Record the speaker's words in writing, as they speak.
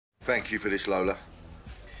Thank you for this, Lola.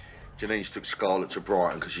 Janine's took Scarlett to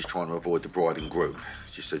Brighton because she's trying to avoid the bride and groom.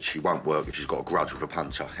 She said she won't work if she's got a grudge with a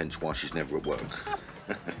punter, hence why she's never at work.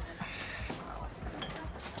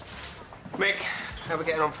 Mick, how are we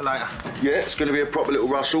getting on for later? Yeah, it's going to be a proper little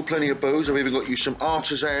rustle, plenty of booze. I've even got you some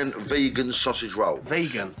artisan vegan sausage roll.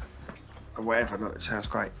 Vegan? Or whatever, look, it sounds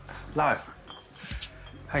great. Lo.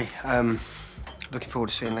 Hey, looking forward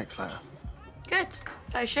to seeing Lex later. Good.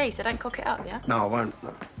 So is she, so don't cock it up, yeah? No, I won't.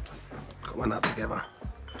 No. Got one up together.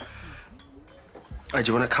 Hey,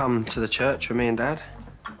 do you want to come to the church with me and Dad?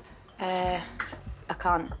 I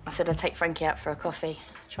can't. I said I'd take Frankie out for a coffee.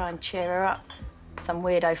 Try and cheer her up. Some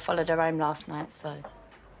weirdo followed her home last night, so...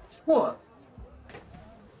 What?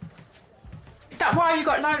 That why you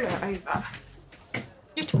got Lola over?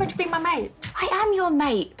 You're supposed to be my mate. I am your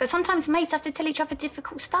mate, but sometimes mates have to tell each other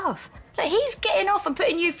difficult stuff. Like, he's getting off and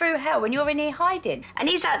putting you through hell and you're in here hiding. And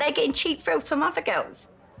he's out there getting cheap thrills from other girls.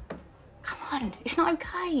 Come on, it's not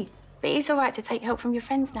okay. But it's all right to take help from your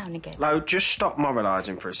friends now and again. Lo, just stop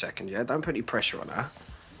moralising for a second, yeah? Don't put any pressure on her.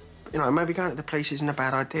 You know, maybe going to the police isn't a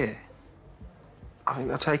bad idea. I think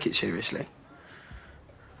they'll take it seriously.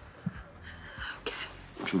 Okay.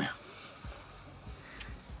 Come here.